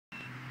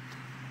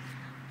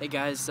Hey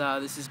guys,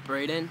 this is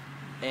Braden,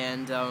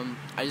 and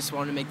I just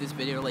wanted to make this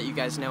video to let you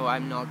guys know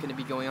I'm not going to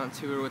be going on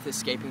tour with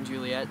Escaping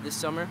Juliet this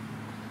summer,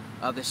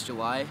 this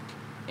July,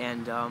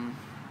 and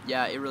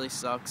yeah, it really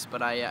sucks,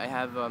 but I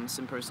have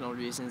some personal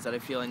reasons that I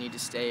feel I need to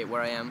stay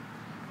where I am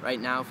right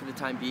now for the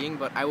time being,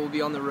 but I will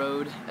be on the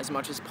road as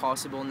much as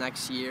possible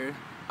next year,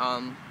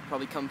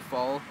 probably come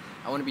fall.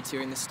 I want to be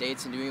touring the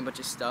States and doing a bunch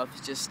of stuff.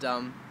 It's just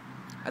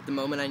at the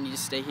moment I need to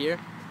stay here,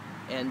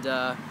 and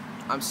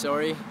I'm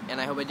sorry, and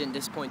I hope I didn't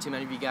disappoint too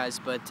many of you guys,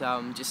 but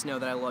just know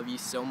that I love you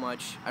so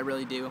much. I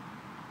really do.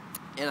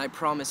 And I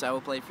promise I will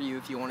play for you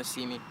if you want to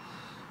see me.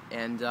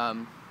 And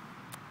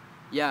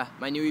yeah,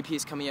 my new EP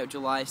is coming out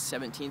July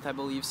 17th, I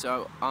believe,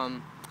 so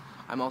I'm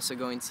also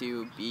going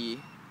to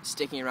be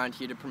sticking around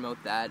here to promote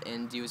that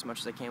and do as much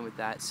as I can with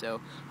that. So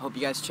I hope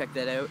you guys check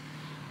that out.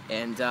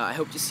 And I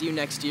hope to see you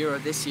next year or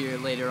this year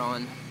later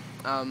on.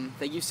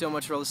 Thank you so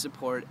much for all the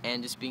support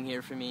and just being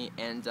here for me,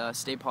 and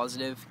stay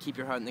positive, keep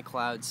your heart in the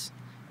clouds,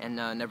 and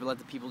never let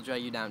the people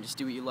drag you down. Just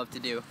do what you love to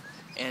do,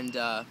 and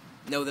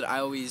know that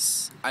I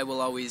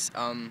will always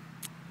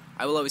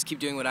keep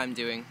doing what I'm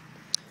doing,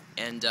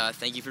 and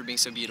thank you for being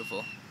so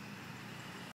beautiful.